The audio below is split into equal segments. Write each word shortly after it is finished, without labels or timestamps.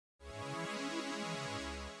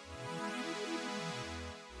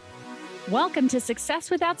Welcome to Success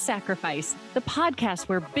Without Sacrifice, the podcast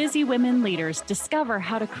where busy women leaders discover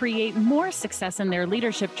how to create more success in their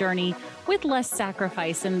leadership journey with less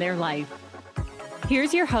sacrifice in their life.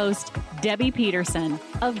 Here's your host, Debbie Peterson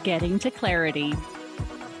of Getting to Clarity.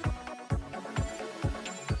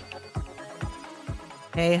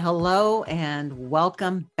 Hey, hello, and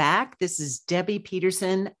welcome back. This is Debbie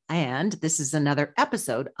Peterson, and this is another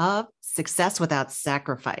episode of Success Without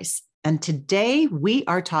Sacrifice. And today we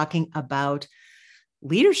are talking about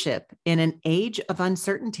leadership in an age of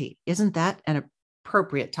uncertainty. Isn't that an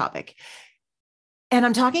appropriate topic? And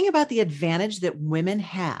I'm talking about the advantage that women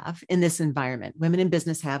have in this environment, women in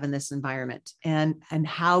business have in this environment, and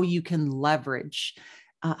how you can leverage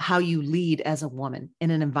how you lead as a woman in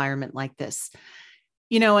an environment like this.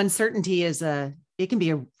 You know, uncertainty it can be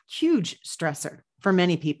a huge stressor for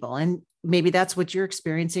many people. And maybe that's what you're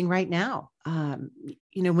experiencing right now.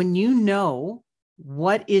 When you know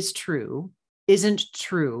what is true isn't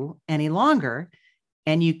true any longer,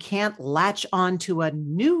 and you can't latch on to a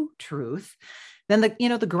new truth, then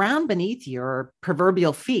the ground beneath your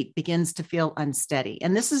proverbial feet begins to feel unsteady.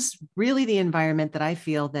 And this is really the environment that I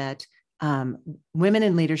feel that women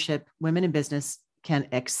in leadership, women in business can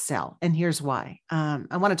excel. And here's why.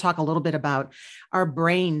 I want to talk a little bit about our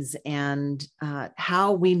brains and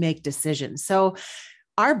how we make decisions. So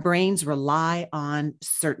our brains rely on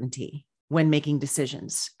certainty when making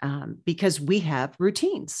decisions because we have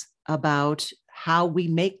routines about how we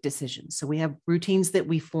make decisions. So we have routines that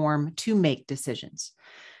we form to make decisions.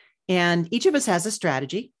 And each of us has a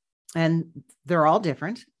strategy, and they're all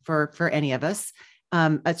different for any of us.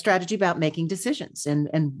 A strategy about making decisions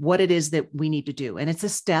and what it is that we need to do. And it's a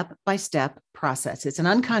step-by-step process. It's an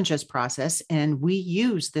unconscious process, and we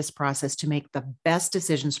use this process to make the best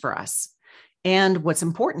decisions for us and what's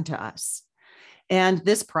important to us. And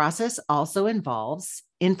this process also involves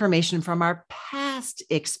information from our past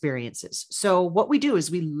experiences. So what we do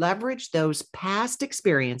is we leverage those past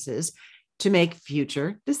experiences to make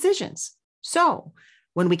future decisions. So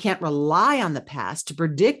when we can't rely on the past to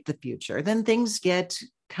predict the future, then things get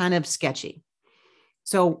kind of sketchy.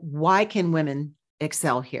 So why can women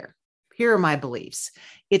excel here? Here are my beliefs.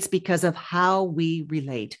 It's because of how we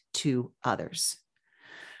relate to others.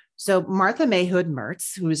 So Martha Mayhood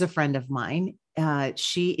Mertz, who is a friend of mine,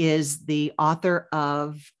 she is the author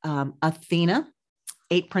of Athena,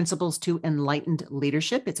 8 Principles to Enlightened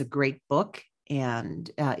Leadership. It's a great book.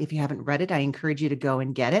 And if you haven't read it, I encourage you to go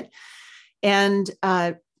and get it. And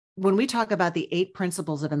when we talk about the 8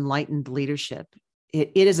 principles of enlightened leadership,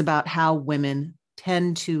 it is about how women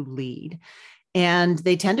tend to lead. And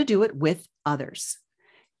they tend to do it with others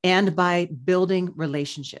and by building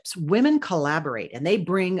relationships. Women collaborate and they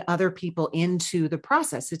bring other people into the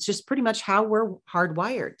process. It's just pretty much how we're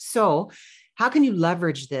hardwired. So how can you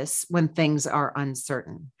leverage this when things are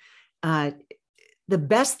uncertain? The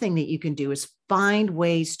best thing that you can do is find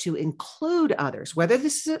ways to include others, whether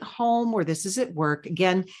this is at home or this is at work.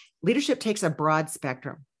 Again, leadership takes a broad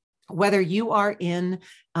spectrum. Whether you are in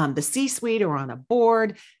the C-suite or on a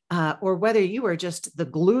board, or whether you are just the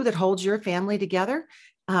glue that holds your family together,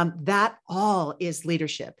 that all is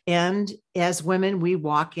leadership. And as women, we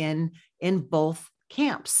walk in both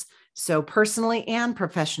camps. So personally and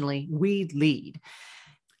professionally, we lead.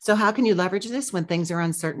 So how can you leverage this when things are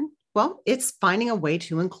uncertain? Well, it's finding a way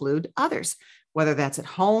to include others, whether that's at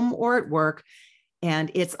home or at work, and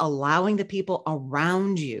it's allowing the people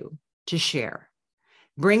around you to share,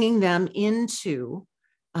 bringing them into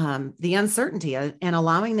the uncertainty and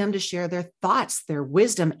allowing them to share their thoughts, their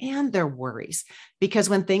wisdom, and their worries. Because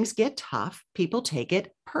when things get tough, people take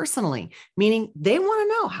it personally, meaning they want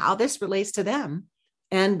to know how this relates to them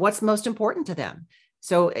and what's most important to them.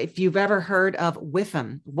 So if you've ever heard of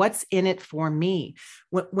WIFM, what's in it for me?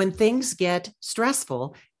 When things get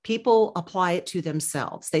stressful, people apply it to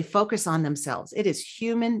themselves. They focus on themselves. It is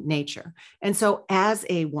human nature. And so as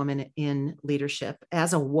a woman in leadership,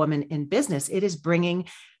 as a woman in business, it is bringing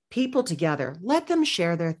people together. Let them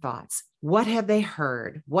share their thoughts. What have they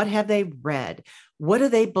heard? What have they read? What do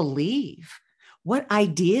they believe? What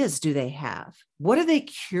ideas do they have? What are they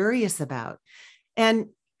curious about? And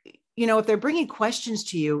if they're bringing questions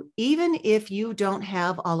to you, even if you don't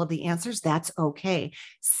have all of the answers, that's okay.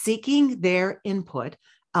 Seeking their input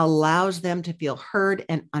allows them to feel heard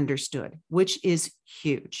and understood, which is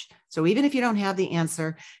huge. So even if you don't have the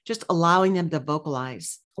answer, just allowing them to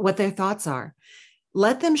vocalize what their thoughts are.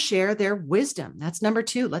 Let them share their wisdom. That's number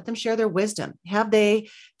 2. Let them share their wisdom. Have they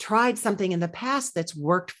tried something in the past that's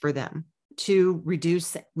worked for them to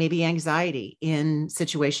reduce maybe anxiety in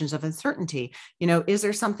situations of uncertainty? Is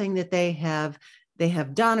there something that they have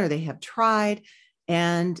done or they have tried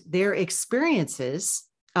and their experiences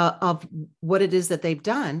of what it is that they've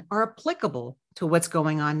done are applicable to what's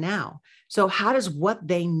going on now. So how does what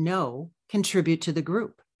they know contribute to the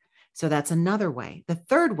group? So that's another way. The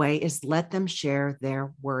third way is let them share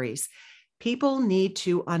their worries. People need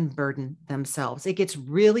to unburden themselves. It gets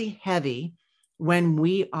really heavy when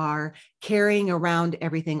we are carrying around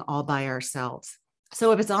everything all by ourselves.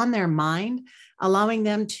 So if it's on their mind, allowing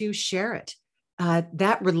them to share it,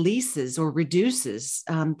 that releases or reduces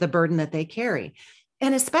the burden that they carry.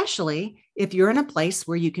 And especially if you're in a place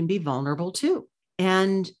where you can be vulnerable too,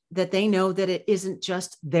 and that they know that it isn't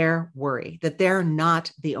just their worry, that they're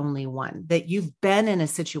not the only one, that you've been in a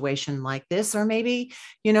situation like this, or maybe,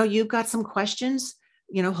 you've got some questions,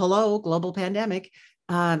 hello, global pandemic,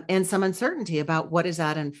 and some uncertainty about what is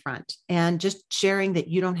out in front. And just sharing that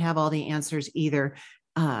you don't have all the answers either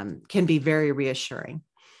can be very reassuring.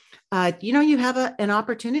 You have an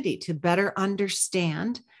opportunity to better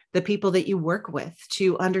understand the people that you work with,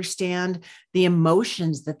 to understand the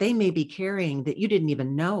emotions that they may be carrying that you didn't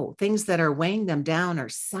even know, things that are weighing them down or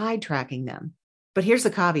sidetracking them. But here's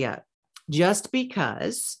the caveat. Just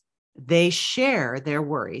because they share their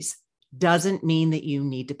worries doesn't mean that you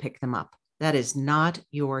need to pick them up. That is not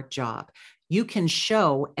your job. You can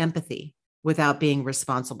show empathy without being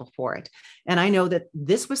responsible for it. And I know that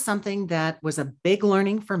this was something that was a big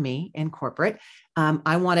learning for me in corporate.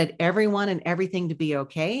 I wanted everyone and everything to be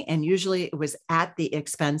okay. And usually it was at the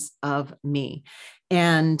expense of me.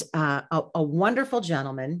 And a wonderful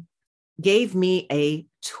gentleman gave me a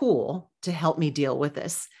tool to help me deal with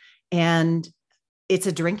this. And it's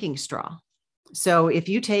a drinking straw. So if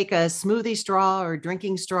you take a smoothie straw or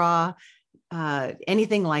drinking straw,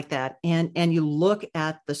 anything like that, and you look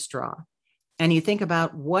at the straw, and you think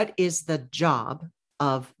about what is the job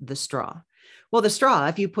of the straw. Well, the straw,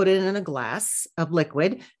 if you put it in a glass of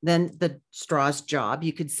liquid, then the straw's job,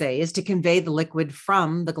 you could say, is to convey the liquid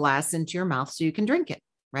from the glass into your mouth so you can drink it,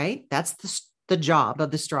 right? That's the job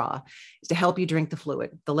of the straw, is to help you drink the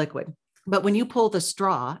fluid, the liquid. But when you pull the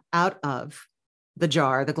straw out of the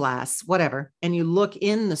jar, the glass, whatever, and you look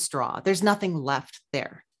in the straw, there's nothing left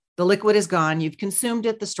there. The liquid is gone. You've consumed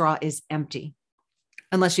it. The straw is empty.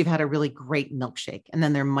 Unless you've had a really great milkshake, and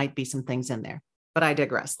then there might be some things in there. But I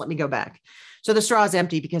digress. Let me go back. So the straw is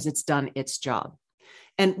empty because it's done its job.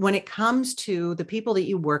 And when it comes to the people that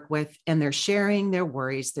you work with and they're sharing their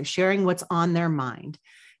worries, they're sharing what's on their mind,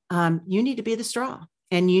 you need to be the straw,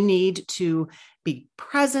 and you need to be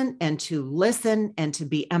present and to listen and to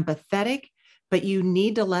be empathetic, but you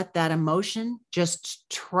need to let that emotion just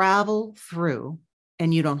travel through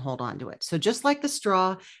and you don't hold on to it. So just like the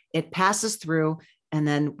straw, it passes through. And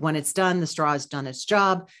then when it's done, the straw has done its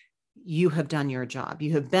job. You have done your job.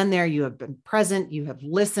 You have been there. You have been present. You have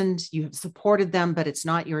listened. You have supported them, but it's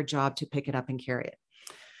not your job to pick it up and carry it.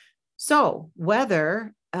 So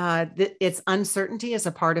whether it's uncertainty as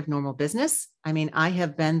a part of normal business. I mean, I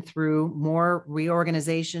have been through more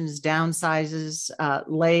reorganizations, downsizes,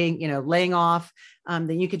 laying off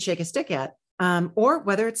than you could shake a stick at, or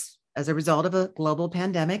whether it's as a result of a global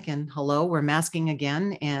pandemic and hello, we're masking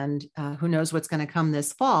again, and who knows what's going to come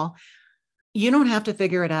this fall. You don't have to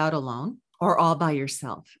figure it out alone or all by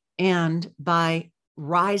yourself. And by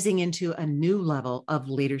rising into a new level of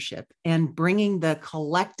leadership and bringing the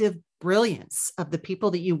collective brilliance of the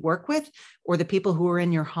people that you work with or the people who are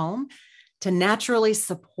in your home to naturally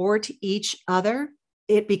support each other,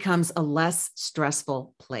 it becomes a less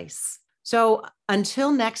stressful place. So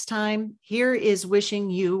until next time, here is wishing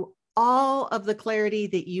you all of the clarity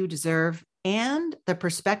that you deserve and the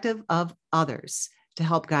perspective of others to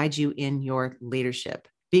help guide you in your leadership.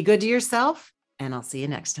 Be good to yourself, and I'll see you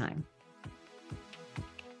next time.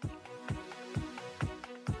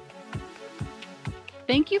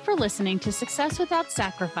 Thank you for listening to Success Without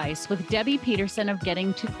Sacrifice with Debbie Peterson of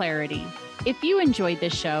Getting to Clarity. If you enjoyed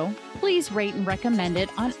this show, please rate and recommend it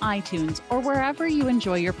on iTunes or wherever you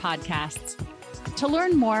enjoy your podcasts. To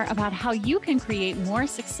learn more about how you can create more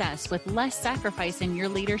success with less sacrifice in your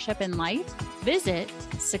leadership and life, visit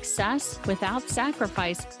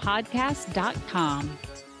successwithoutsacrificepodcast.com.